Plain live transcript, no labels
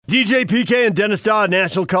DJ PK and Dennis Dodd,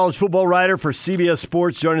 national college football writer for CBS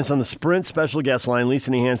Sports, join us on the Sprint special guest line. Lease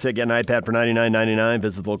any handset, get an iPad for $99.99.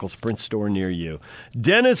 Visit the local Sprint store near you.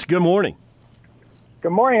 Dennis, good morning.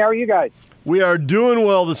 Good morning. How are you guys? We are doing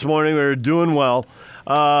well this morning. We're doing well.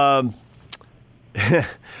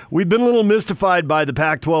 We've been a little mystified by the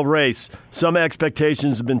Pac-12 race. Some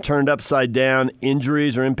expectations have been turned upside down.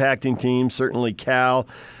 Injuries are impacting teams, certainly Cal.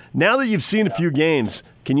 Now that you've seen a few games,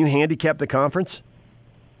 can you handicap the conference?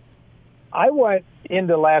 I went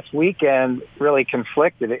into last weekend really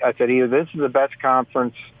conflicted. I said either this is the best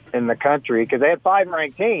conference in the country because they had 5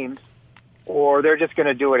 ranked teams, or they're just going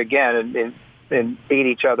to do it again and beat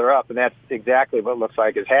each other up. And that's exactly what looks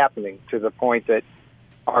like is happening, to the point that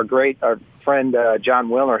our friend John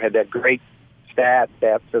Wilner had that great stat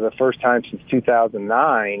that for the first time since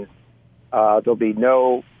 2009, there'll be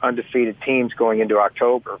no undefeated teams going into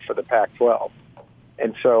October for the Pac-12.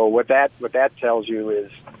 And so what that tells you is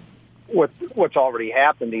what's already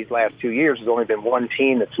happened these last 2 years. There's only been one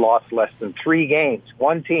team that's lost less than 3 games.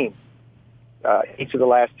 One team each of the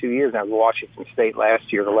last 2 years. That was Washington State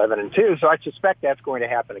last year, 11-2. So I suspect that's going to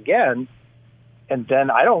happen again. And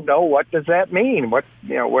then I don't know, what does that mean? Where's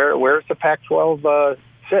the Pac-12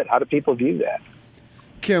 sit? How do people view that?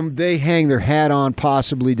 Kim, they hang their hat on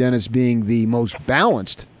possibly, Dennis, being the most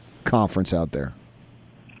balanced conference out there.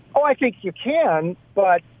 Oh, I think you can,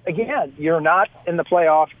 but again, you're not in the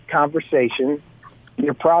playoff conversation.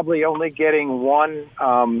 You're probably only getting one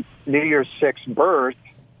New Year's Six berth.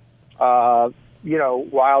 While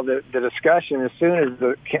the discussion, as soon as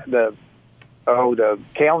the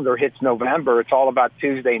calendar hits November, it's all about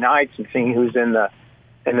Tuesday nights and seeing who's in the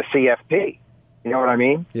CFP. You know what I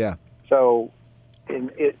mean? Yeah. So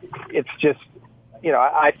it's just,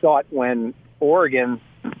 I thought when Oregon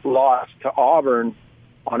lost to Auburn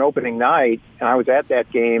on opening night, and I was at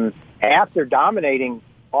that game, after dominating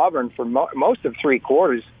Auburn for most of 3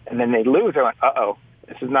 quarters, and then they lose, I went, uh-oh,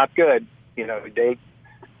 this is not good. They,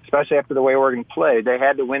 especially after the way Oregon played, they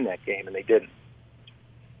had to win that game, and they didn't.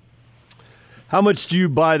 How much do you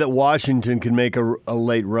buy that Washington can make a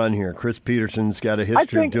late run here? Chris Peterson's got a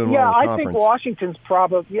history of doing well in the conference. I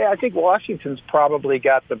think Washington's probably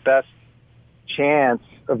got the best chance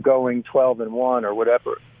of going 12-1 or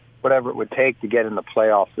whatever it would take to get in the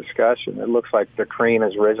playoff discussion. It looks like the cream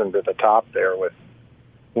has risen to the top there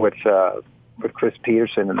with Chris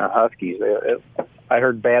Peterson and the Huskies. I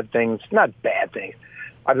heard not bad things.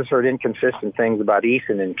 I just heard inconsistent things about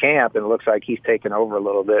Eason in camp, and it looks like he's taken over a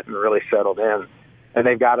little bit and really settled in. And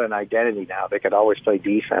they've got an identity now. They could always play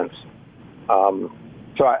defense. So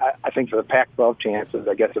I think for the Pac-12 chances,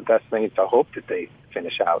 I guess the best thing is to hope that they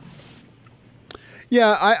finish out.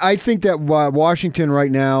 Yeah, I think that Washington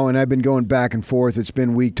right now, and I've been going back and forth, it's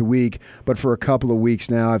been week to week, but for a couple of weeks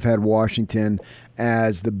now I've had Washington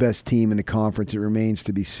as the best team in the conference. It remains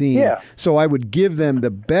to be seen. Yeah. So I would give them the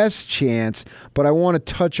best chance, but I want to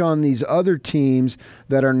touch on these other teams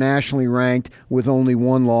that are nationally ranked with only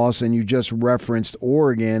 1 loss, and you just referenced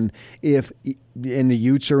Oregon. And the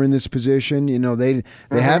Utes are in this position, they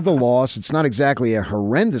had the loss. It's not exactly a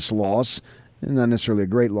horrendous loss. Not necessarily a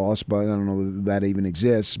great loss, but I don't know that even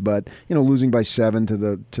exists. But losing by 7 to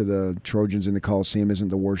the Trojans in the Coliseum isn't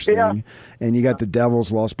the worst thing. And you got the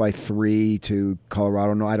Devils lost by 3 to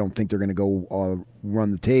Colorado. No, I don't think they're going to go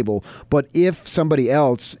run the table. But if somebody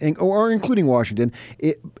else, or including Washington,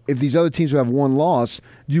 if these other teams who have 1 loss,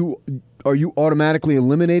 are you automatically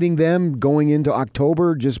eliminating them going into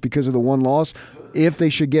October just because of the 1 loss? If they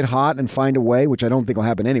should get hot and find a way, which I don't think will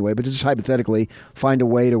happen anyway, but just hypothetically, find a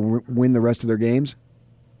way to win the rest of their games?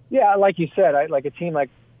 Yeah, like you said, like a team like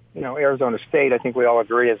Arizona State, I think we all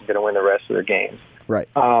agree is going to win the rest of their games. Right.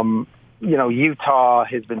 Utah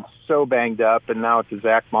has been so banged up, and now it's the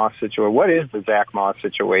Zach Moss situation. What is the Zach Moss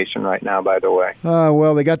situation right now, by the way?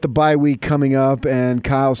 Well, they got the bye week coming up, and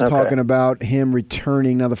Kyle's talking about him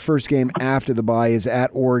returning. Now, the first game after the bye is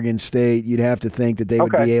at Oregon State. You'd have to think that they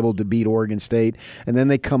would be able to beat Oregon State. And then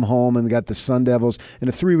they come home and got the Sun Devils. In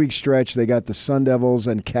a 3-week stretch, they got the Sun Devils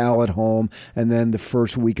and Cal at home. And then the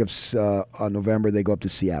first week of November, they go up to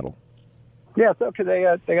Seattle. Yeah, so they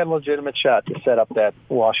got a legitimate shot to set up that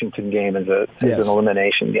Washington game as an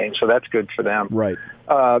elimination game, so that's good for them. Right.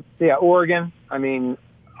 Oregon. I mean,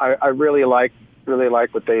 I really like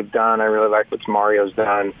what they've done. I really like what Mario's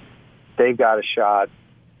done. They've got a shot,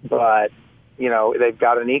 but they've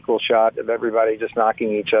got an equal shot of everybody just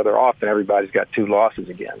knocking each other off, and everybody's got 2 losses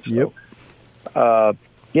again. So,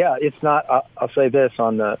 it's not. I'll say this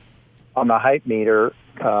on the hype meter.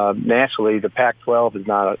 Nationally, the Pac-12 is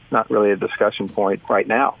not really a discussion point right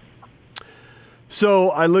now. So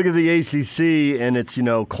I look at the ACC, and it's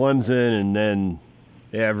Clemson, and then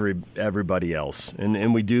Everybody else.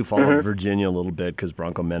 And we do follow Virginia a little bit because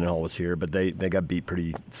Bronco Mendenhall was here, but they got beat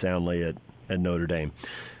pretty soundly at Notre Dame.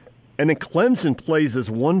 And then Clemson plays this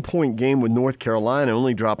 1-point game with North Carolina,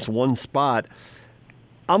 only drops one spot.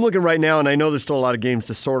 I'm looking right now, and I know there's still a lot of games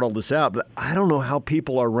to sort all this out, but I don't know how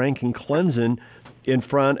people are ranking Clemson in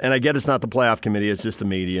front. And I get it's not the playoff committee, it's just the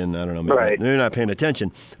media, and I don't know, maybe they're not paying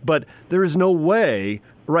attention. But there is no way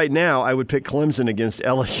right now I would pick Clemson against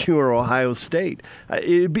LSU or Ohio State.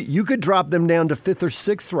 You could drop them down to 5th or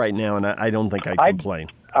 6th right now, and I don't think I'd complain.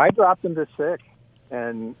 I dropped them to 6th,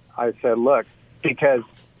 and I said, look, because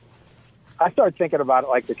I started thinking about it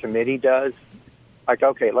like the committee does. Like,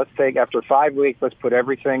 okay, let's take, after 5 weeks, let's put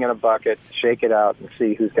everything in a bucket, shake it out, and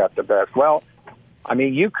see who's got the best. Well, I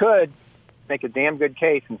mean, you could make a damn good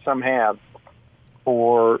case, and some have,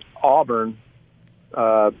 for Auburn,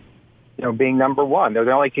 being number one. They're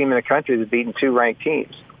the only team in the country that's beaten 2 ranked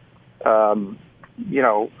teams. I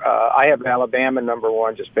have Alabama number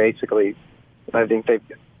one, just basically. I think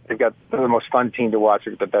they've got the most fun team to watch,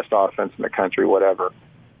 the best offense in the country, whatever.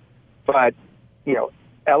 But,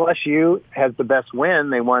 LSU has the best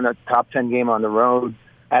win. They won a top 10 game on the road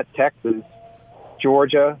at Texas.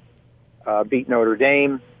 Georgia beat Notre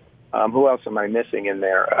Dame. Who else am I missing in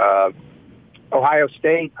there? Ohio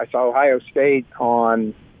State. I saw Ohio State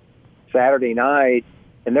on Saturday night,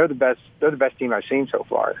 and they're the best team I've seen so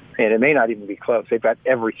far. And it may not even be close. They've got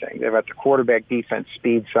everything. They've got the quarterback, defense,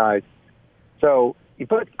 speed, size. So you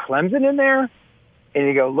put Clemson in there, and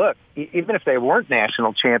you go, look, even if they weren't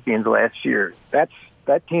national champions last year, that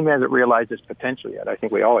team hasn't realized its potential yet. I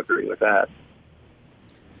think we all agree with that.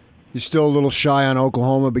 You're still a little shy on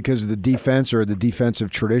Oklahoma because of the defense or the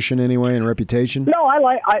defensive tradition anyway and reputation? No,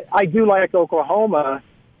 I do like Oklahoma,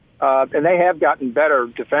 and they have gotten better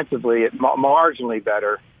defensively, marginally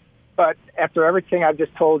better. But after everything I've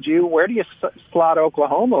just told you, where do you slot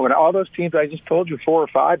Oklahoma? When all those teams I just told you, 4 or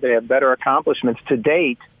 5, they have better accomplishments to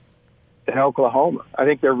date than Oklahoma. I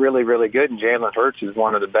think they're really, really good, and Jalen Hurts is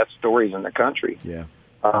one of the best stories in the country. Yeah.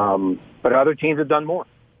 But other teams have done more.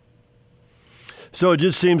 So it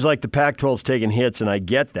just seems like the Pac-12's taking hits, and I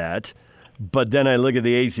get that. But then I look at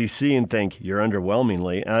the ACC and think, you're underwhelming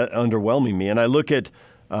me. And I look at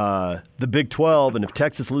the Big 12, and if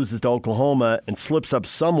Texas loses to Oklahoma and slips up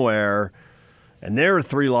somewhere, and they're a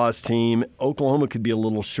 3-loss team, Oklahoma could be a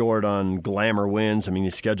little short on glamour wins. I mean,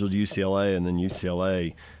 you scheduled UCLA and then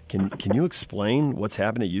UCLA. Can you explain what's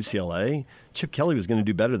happened at UCLA? Chip Kelly was going to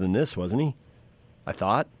do better than this, wasn't he? I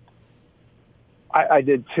thought. I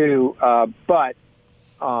did too, but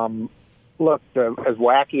look, as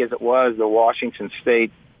wacky as it was, the Washington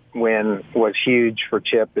State win was huge for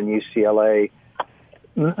Chip and UCLA.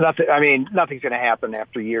 Nothing's going to happen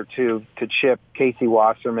after year 2 to Chip. Casey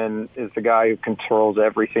Wasserman is the guy who controls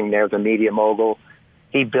everything there, the media mogul.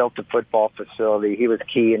 He built the football facility. He was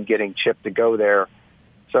key in getting Chip to go there.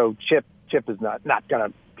 So Chip is not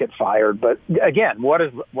going to get fired. But again, what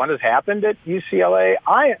has happened at UCLA?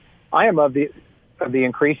 I am of the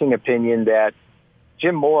increasing opinion that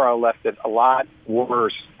Jim Mora left it a lot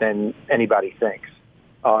worse than anybody thinks.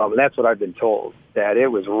 And that's what I've been told, that it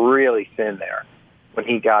was really thin there when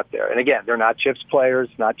he got there. And again, they're not Chip's players,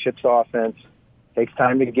 not Chip's offense. Takes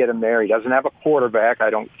time to get him there. He doesn't have a quarterback,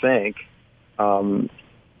 I don't think. Dorian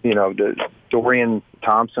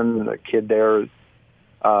Thompson, the kid there,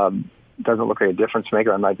 doesn't look like a difference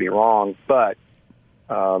maker. I might be wrong, but it's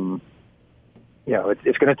going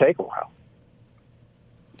to take a while.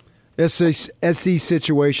 SC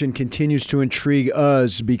situation continues to intrigue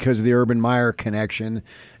us because of the Urban Meyer connection,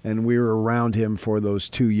 and we were around him for those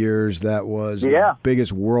 2 years. That was the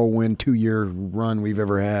biggest whirlwind 2-year run we've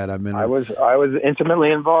ever had. I was intimately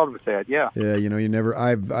involved with that. Yeah. Yeah,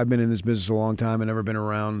 I've been in this business a long time and never been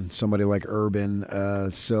around somebody like Urban.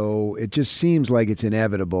 So it just seems like it's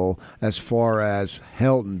inevitable as far as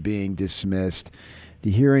Helton being dismissed. Do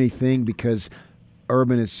you hear anything? Because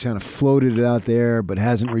Urban has kind of floated it out there, but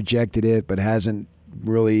hasn't rejected it, but hasn't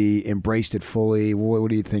really embraced it fully. What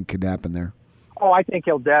do you think could happen there? Oh, I think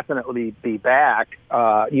he'll definitely be back.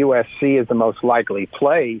 USC is the most likely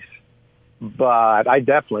place, but I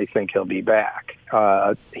definitely think he'll be back.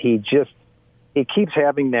 He keeps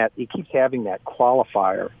having that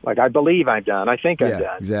qualifier. Like, I believe I'm done. I think I'm done.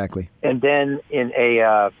 Yeah, exactly. And then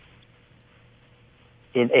it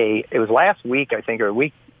was last week, I think, or a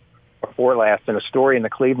week before last, in a story in the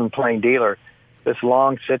Cleveland Plain Dealer, this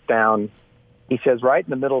long sit down, he says right in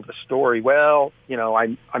the middle of the story, well,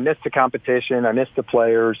 I missed the competition, I missed the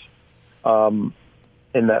players, and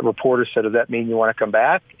that reporter said, does that mean you want to come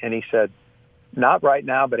back? And he said, not right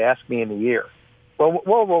now, but ask me in a year. Well,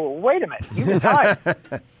 wait a minute, you retired.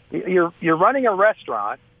 You're running a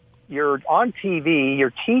restaurant. You're on TV.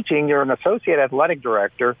 You're teaching. You're an associate athletic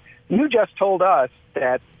director. You just told us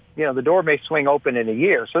that the door may swing open in a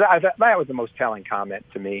year. So that was the most telling comment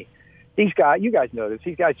to me. These guys, you guys know this.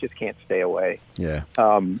 These guys just can't stay away. Yeah.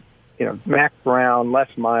 Mac Brown, Les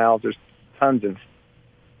Miles. There's tons of.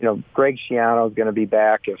 Greg Schiano is going to be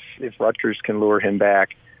back if Rutgers can lure him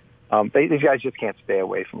back. These guys just can't stay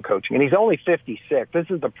away from coaching. And he's only 56. This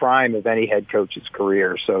is the prime of any head coach's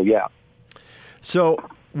career. So, yeah. So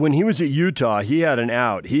when he was at Utah, he had an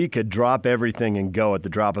out. He could drop everything and go at the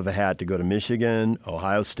drop of a hat to go to Michigan,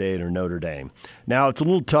 Ohio State, or Notre Dame. Now, it's a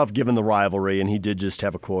little tough given the rivalry, and he did just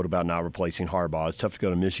have a quote about not replacing Harbaugh. It's tough to go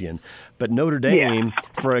to Michigan. But Notre Dame,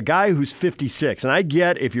 for a guy who's 56, and I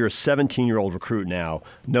get if you're a 17-year-old recruit now,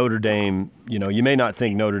 Notre Dame, you may not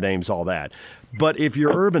think Notre Dame's all that. But if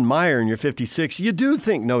you're Urban Meyer and you're 56, you do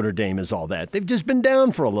think Notre Dame is all that. They've just been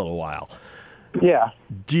down for a little while. Yeah.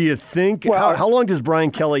 Do you think how long does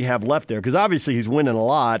Brian Kelly have left there? Because obviously he's winning a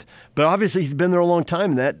lot, but obviously he's been there a long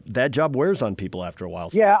time, and that job wears on people after a while.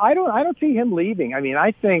 Yeah, I don't see him leaving. I mean,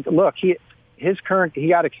 I think he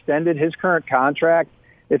got extended his current contract.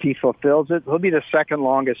 If he fulfills it, he'll be the second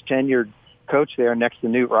longest tenured coach there next to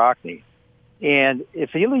Knute Rockne. And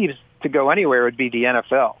if he leaves to go anywhere, it would be the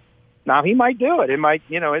NFL. Now he might do it. It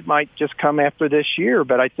might just come after this year,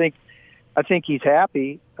 but I think he's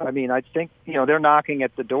happy. I mean, I think, they're knocking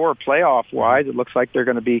at the door playoff-wise. It looks like they're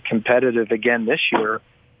going to be competitive again this year.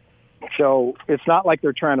 So it's not like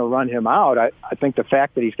they're trying to run him out. I think the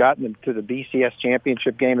fact that he's gotten to the BCS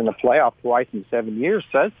championship game in the playoff twice in 7 years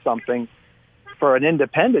says something for an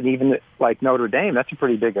independent, even like Notre Dame. That's a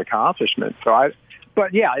pretty big accomplishment. But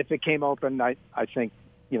yeah, if it came open, I think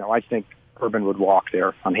Urban would walk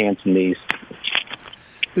there on hands and knees.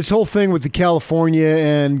 This whole thing with the California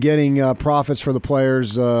and getting profits for the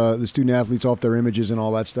players, the student athletes off their images and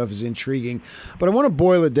all that stuff is intriguing. But I want to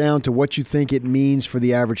boil it down to what you think it means for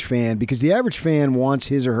the average fan, because the average fan wants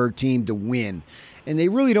his or her team to win, and they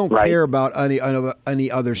really don't care about any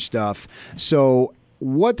other stuff. So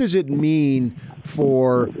what does it mean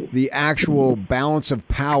for the actual balance of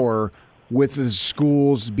power with the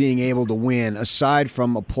schools being able to win, aside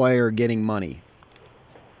from a player getting money?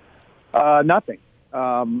 Nothing.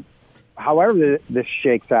 However this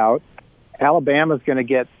shakes out, Alabama's going to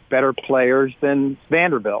get better players than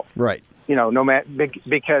Vanderbilt. Right. No matter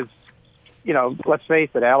because let's face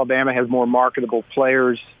it, Alabama has more marketable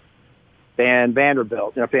players than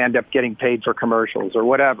Vanderbilt. If they end up getting paid for commercials or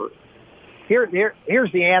whatever. Here's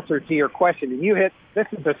the answer to your question, and this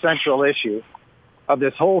is the central issue of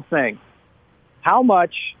this whole thing. How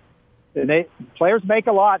much? Players make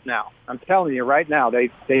a lot now. I'm telling you right now, they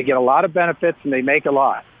get a lot of benefits and they make a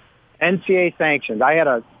lot. NCAA sanctioned. I had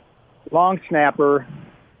a long snapper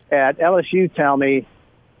at LSU tell me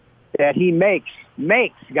that he makes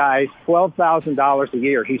guys $12,000 a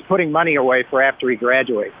year. He's putting money away for after he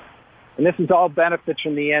graduates. And this is all benefits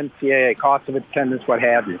from the NCAA, cost of attendance, what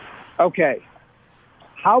have you. Okay.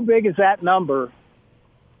 How big is that number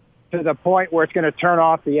to the point where it's going to turn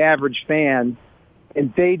off the average fan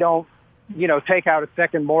and they don't, take out a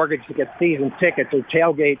second mortgage to get season tickets or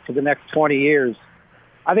tailgate for the next 20 years?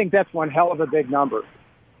 I think that's one hell of a big number.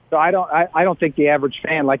 So I don't think the average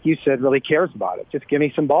fan, like you said, really cares about it. Just give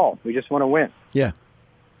me some ball. We just want to win. Yeah.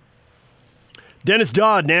 Dennis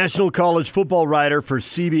Dodd, national college football writer for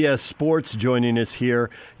CBS Sports, joining us here.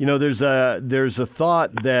 There's a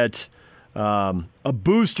thought that a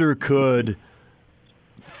booster could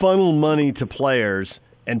funnel money to players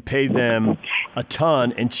and pay them a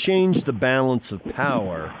ton and change the balance of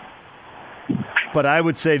power. But I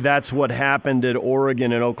would say that's what happened at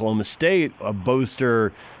Oregon and Oklahoma State. A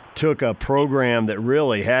booster took a program that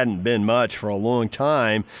really hadn't been much for a long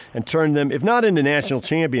time and turned them, if not into national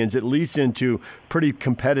champions, at least into pretty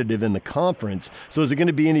competitive in the conference. So is it going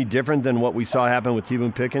to be any different than what we saw happen with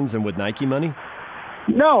T-Boone Pickens and with Nike money?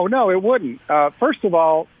 No, it wouldn't. First of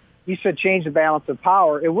all, you said change the balance of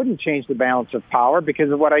power. It wouldn't change the balance of power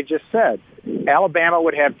because of what I just said. Alabama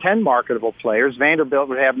would have 10 marketable players. Vanderbilt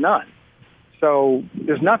would have none. So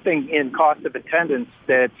there's nothing in cost of attendance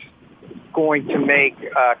that's going to make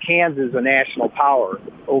Kansas a national power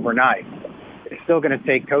overnight. It's still going to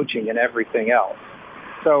take coaching and everything else.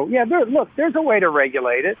 So, yeah, there's a way to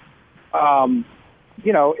regulate it.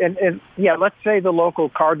 Let's say the local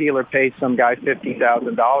car dealer pays some guy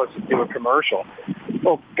 $50,000 to do a commercial.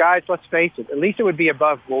 Well, guys, let's face it. At least it would be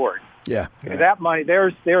above board. Yeah. That money,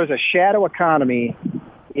 there's a shadow economy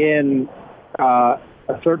in a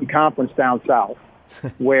certain conference down south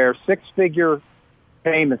where six-figure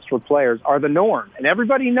payments for players are the norm, and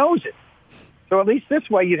everybody knows it. So at least this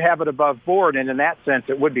way you'd have it above board, and in that sense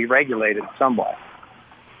it would be regulated somewhat.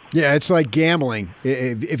 Yeah, it's like gambling.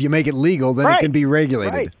 If you make it legal, then it can be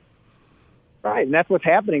regulated. Right, and that's what's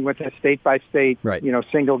happening with the state-by-state, right.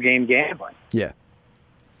 Single-game gambling. Yeah.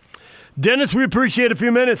 Dennis, we appreciate a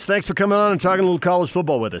few minutes. Thanks for coming on and talking a little college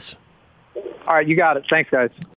football with us. All right, you got it. Thanks, guys.